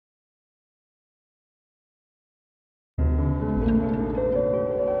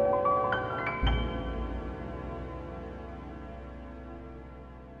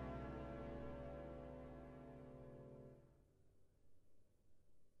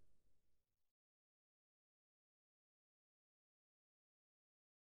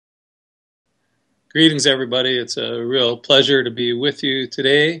Greetings, everybody. It's a real pleasure to be with you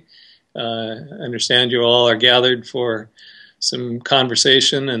today. I understand you all are gathered for some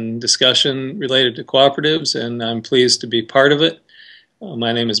conversation and discussion related to cooperatives, and I'm pleased to be part of it.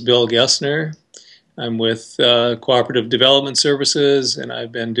 My name is Bill Gessner. I'm with Cooperative Development Services, and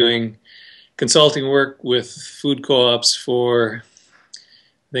I've been doing consulting work with food co-ops for,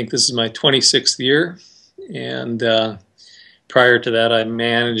 I think this is my 26th year, and prior to that, I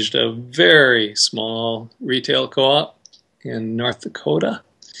managed a very small retail co-op in North Dakota,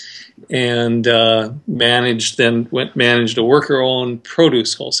 and managed a worker-owned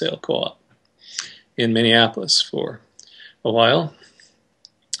produce wholesale co-op in Minneapolis for a while.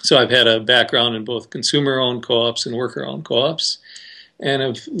 So I've had a background in both consumer-owned co-ops and worker-owned co-ops, and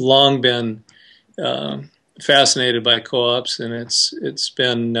have long been fascinated by co-ops, and it's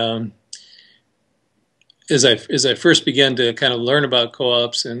been as I first began to kind of learn about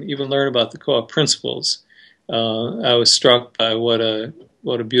co-ops and even learn about the co-op principles, I was struck by what a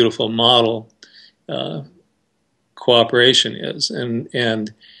beautiful model cooperation is,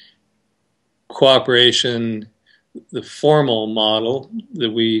 and cooperation, the formal model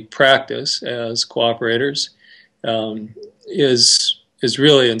that we practice as cooperators, is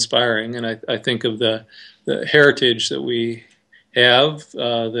really inspiring. And I think of the heritage that we have,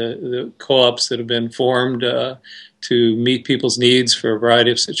 the co-ops that have been formed to meet people's needs for a variety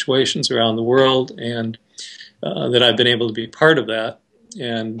of situations around the world, and that I've been able to be part of that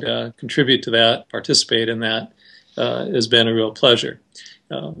and contribute to that, participate in that, has been a real pleasure.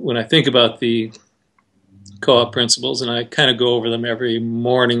 When I think about the co-op principles, and I kind of go over them every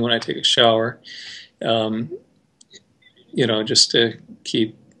morning when I take a shower, just to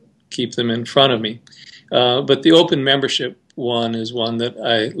keep them in front of me. But the open membership one is one that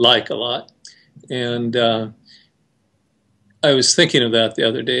I like a lot, and I was thinking of that the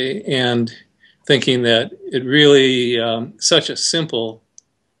other day, and thinking that it really such a simple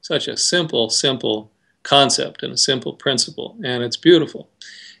concept and a simple principle, and it's beautiful.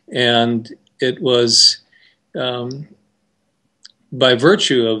 And it was by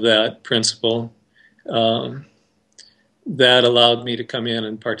virtue of that principle that allowed me to come in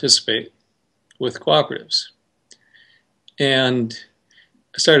and participate with cooperatives. And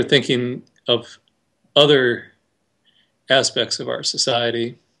I started thinking of other aspects of our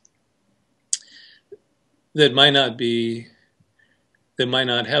society that might not have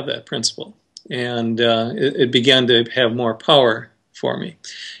that principle, and it began to have more power for me.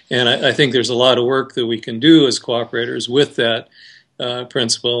 And I think there's a lot of work that we can do as cooperators with that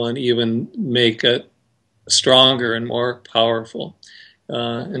principle, and even make it stronger and more powerful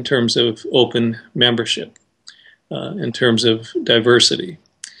in terms of open membership, in terms of diversity,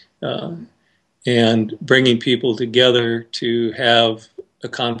 and bringing people together to have a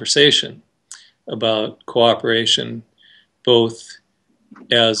conversation about cooperation, both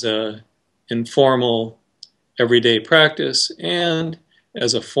as a informal everyday practice and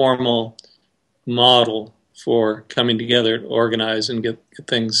as a formal model for coming together to organize and get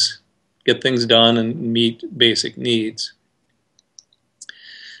things done and meet basic needs.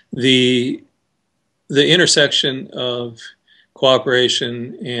 The intersection of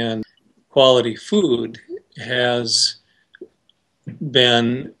cooperation and quality food has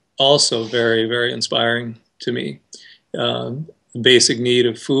been also very, very inspiring to me. The basic need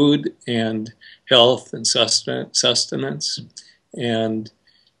of food and health and sustenance, and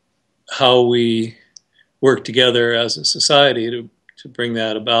how we work together as a society to bring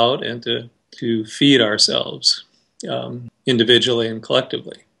that about, and to feed ourselves individually and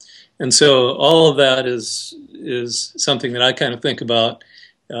collectively. And so all of that is something that I kind of think about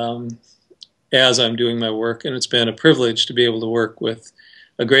as I'm doing my work, and it's been a privilege to be able to work with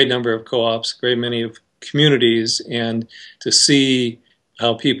a great number of co-ops, a great many of communities, and to see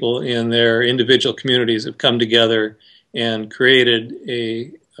how people in their individual communities have come together and created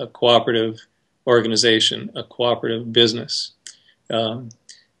a cooperative organization, a cooperative business.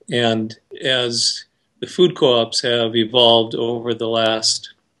 And as the food co-ops have evolved over the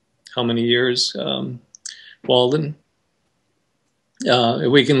last, how many years, Walden?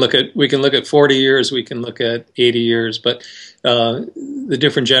 We can look at 40 years, we can look at 80 years, but the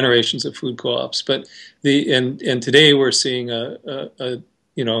different generations of food co-ops. But and today we're seeing a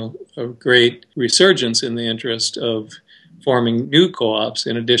great resurgence in the interest of forming new co-ops,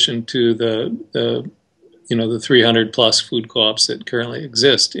 in addition to the 300 plus food co-ops that currently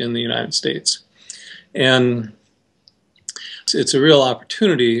exist in the United States. And it's a real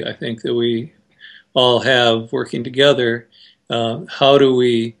opportunity, I think, that we all have working together. How do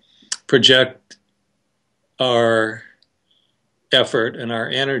we project our effort and our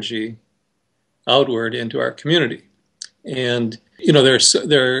energy outward into our community. And there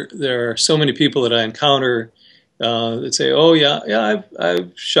are so many people that I encounter that say, "Oh yeah,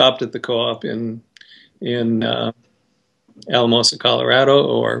 I've shopped at the co-op in Alamosa, Colorado,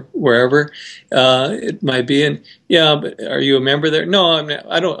 or wherever it might be." And yeah, but are you a member there? No, I'm not,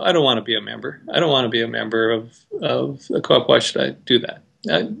 I don't want to be a member. I don't want to be a member of the co-op. Why should I do that?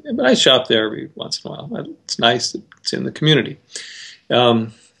 But I shop there every once in a while. It's nice. It's in the community.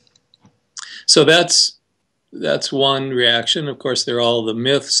 Um, so that's one reaction. Of course, there are all the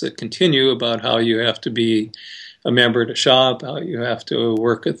myths that continue about how you have to be a member to shop, how you have to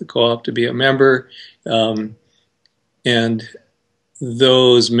work at the co-op to be a member, and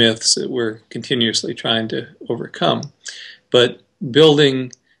those myths that we're continuously trying to overcome. But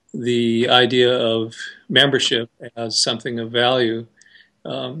building the idea of membership as something of value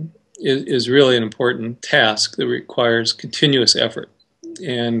is really an important task that requires continuous effort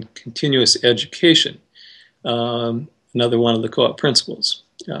and continuous education. Another one of the co-op principles,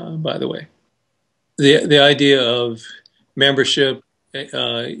 by the way. The idea of membership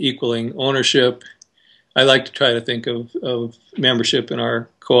equaling ownership. I like to try to think of membership in our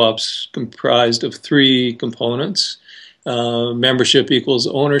co-ops comprised of three components. Membership equals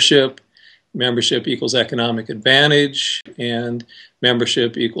ownership, membership equals economic advantage, and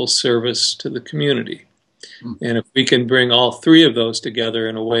membership equals service to the community. And if we can bring all three of those together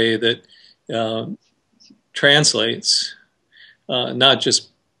in a way that translates, not just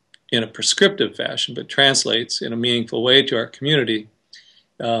in a prescriptive fashion, but translates in a meaningful way to our community,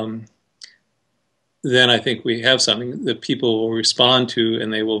 then I think we have something that people will respond to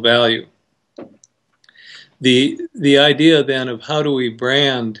and they will value. The idea then of how do we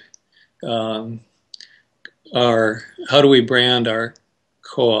brand our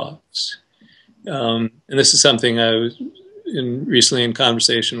co-ops, and this is something I was recently in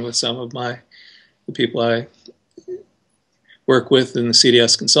conversation with some of the people I work with in the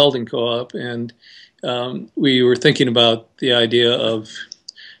CDS Consulting Co-op, and we were thinking about the idea of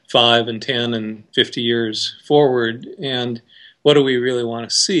 5 and 10 and 50 years forward, and what do we really want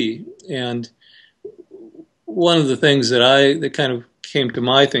to see? And one of the things that kind of came to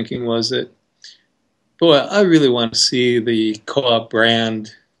my thinking was that, boy, I really want to see the co-op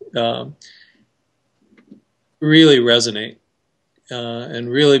brand really resonate and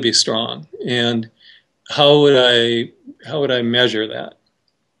really be strong. And how would I measure that?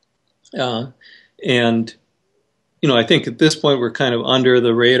 And I think at this point we're kind of under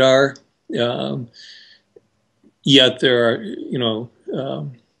the radar. Yet there are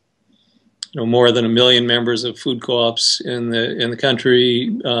more than 1 million members of food co-ops in the country,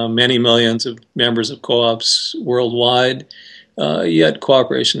 many millions of members of co-ops worldwide. Yet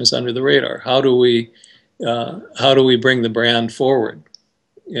cooperation is under the radar. How do we bring the brand forward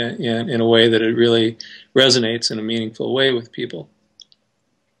in a way that it really resonates in a meaningful way with people?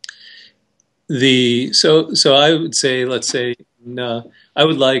 So I would say, let's say, I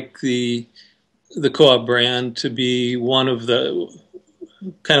would like the co-op brand to be one of the,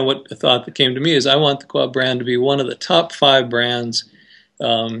 kind of what the thought that came to me is, I want the co-op brand to be one of the top 5 brands,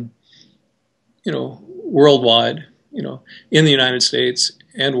 worldwide, in the United States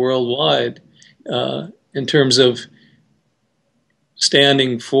and worldwide, in terms of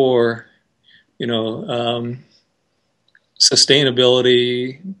standing for,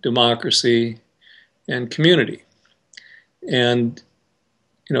 sustainability, democracy, and community. And,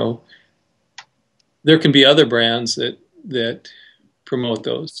 there can be other brands that promote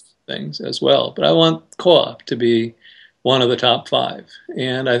those things as well. But I want co-op to be one of the top 5.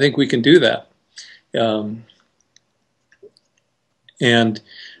 And I think we can do that. And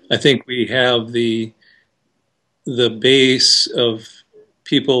I think we have the base of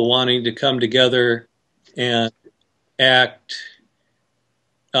people wanting to come together and act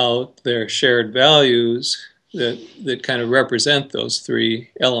out their shared values that kind of represent those 3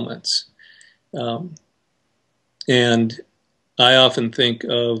 elements. And I often think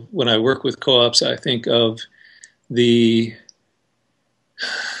of, when I work with co-ops, I think of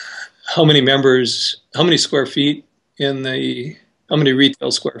how many members, how many square feet how many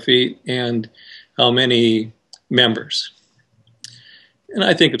retail square feet, and how many members. And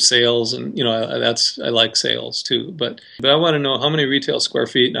I think of sales, and I like sales too. But I want to know how many retail square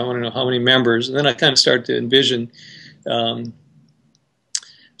feet, and I want to know how many members, and then I kind of start to envision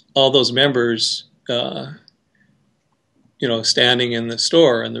all those members, standing in the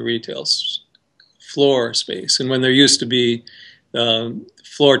store in the retail floor space. And when there used to be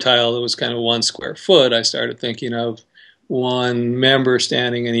floor tile that was kind of 1 square foot, I started thinking of 1 member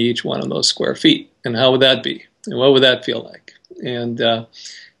standing in each one of those square feet, and how would that be, and what would that feel like? And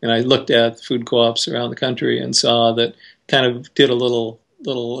And I looked at food co-ops around the country and saw that, kind of did a little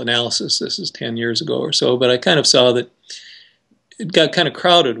analysis. This is 10 years ago or so, but I kind of saw that it got kind of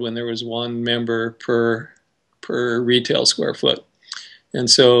crowded when there was one member per retail square foot. And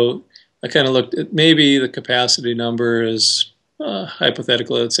so I kind of looked at, maybe the capacity number is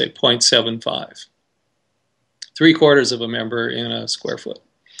hypothetically, let's say 0.75, 3/4 of a member in a square foot.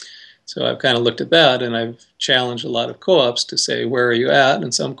 So I've kind of looked at that, and I've challenged a lot of co-ops to say, where are you at?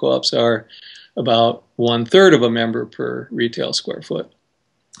 And some co-ops are about 1/3 of a member per retail square foot.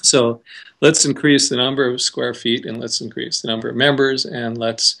 So let's increase the number of square feet, and let's increase the number of members, and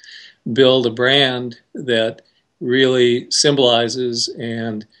let's build a brand that really symbolizes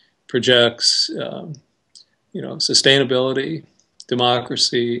and projects sustainability,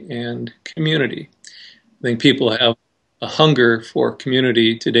 democracy, and community. I think people have a hunger for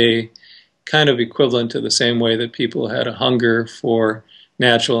community today, kind of equivalent to the same way that people had a hunger for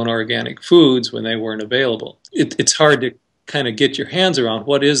natural and organic foods when they weren't available. It's hard to kind of get your hands around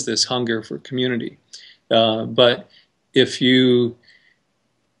what is this hunger for community. But if you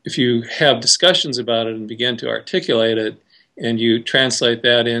have discussions about it and begin to articulate it, and you translate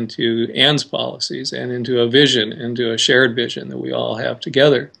that into ANDS policies and into a vision, into a shared vision that we all have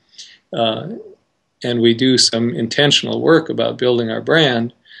together, and we do some intentional work about building our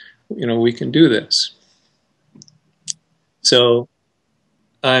brand, we can do this. So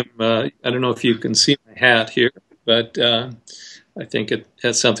I don't know if you can see my hat here, but I think it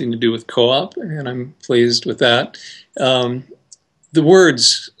has something to do with co-op, and I'm pleased with that. The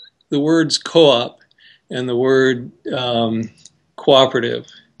words co-op and the word cooperative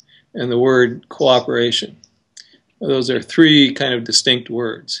and the word cooperation, those are three kind of distinct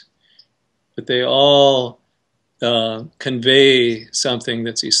words, but they all convey something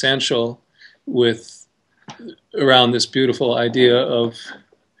that's essential around this beautiful idea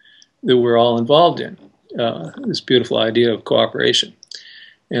that we're all involved in, this beautiful idea of cooperation.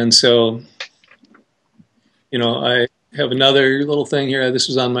 And so, I have another little thing here. This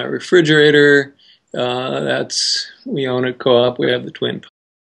was on my refrigerator. We own a co-op. We have the Twin.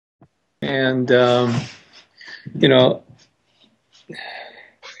 And,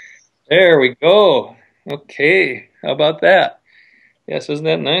 there we go. Okay, how about that? Yes, isn't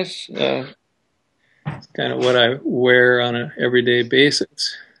that nice? Kind of what I wear on an everyday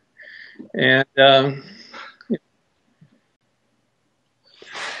basis. And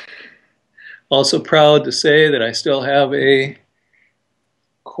also proud to say that I still have a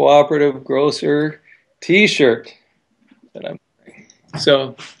Cooperative Grocer T-shirt that I'm wearing.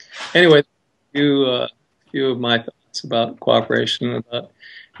 So anyway, a few of my thoughts about cooperation, about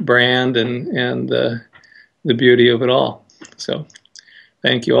brand, and the beauty of it all. So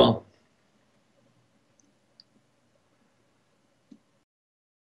thank you all.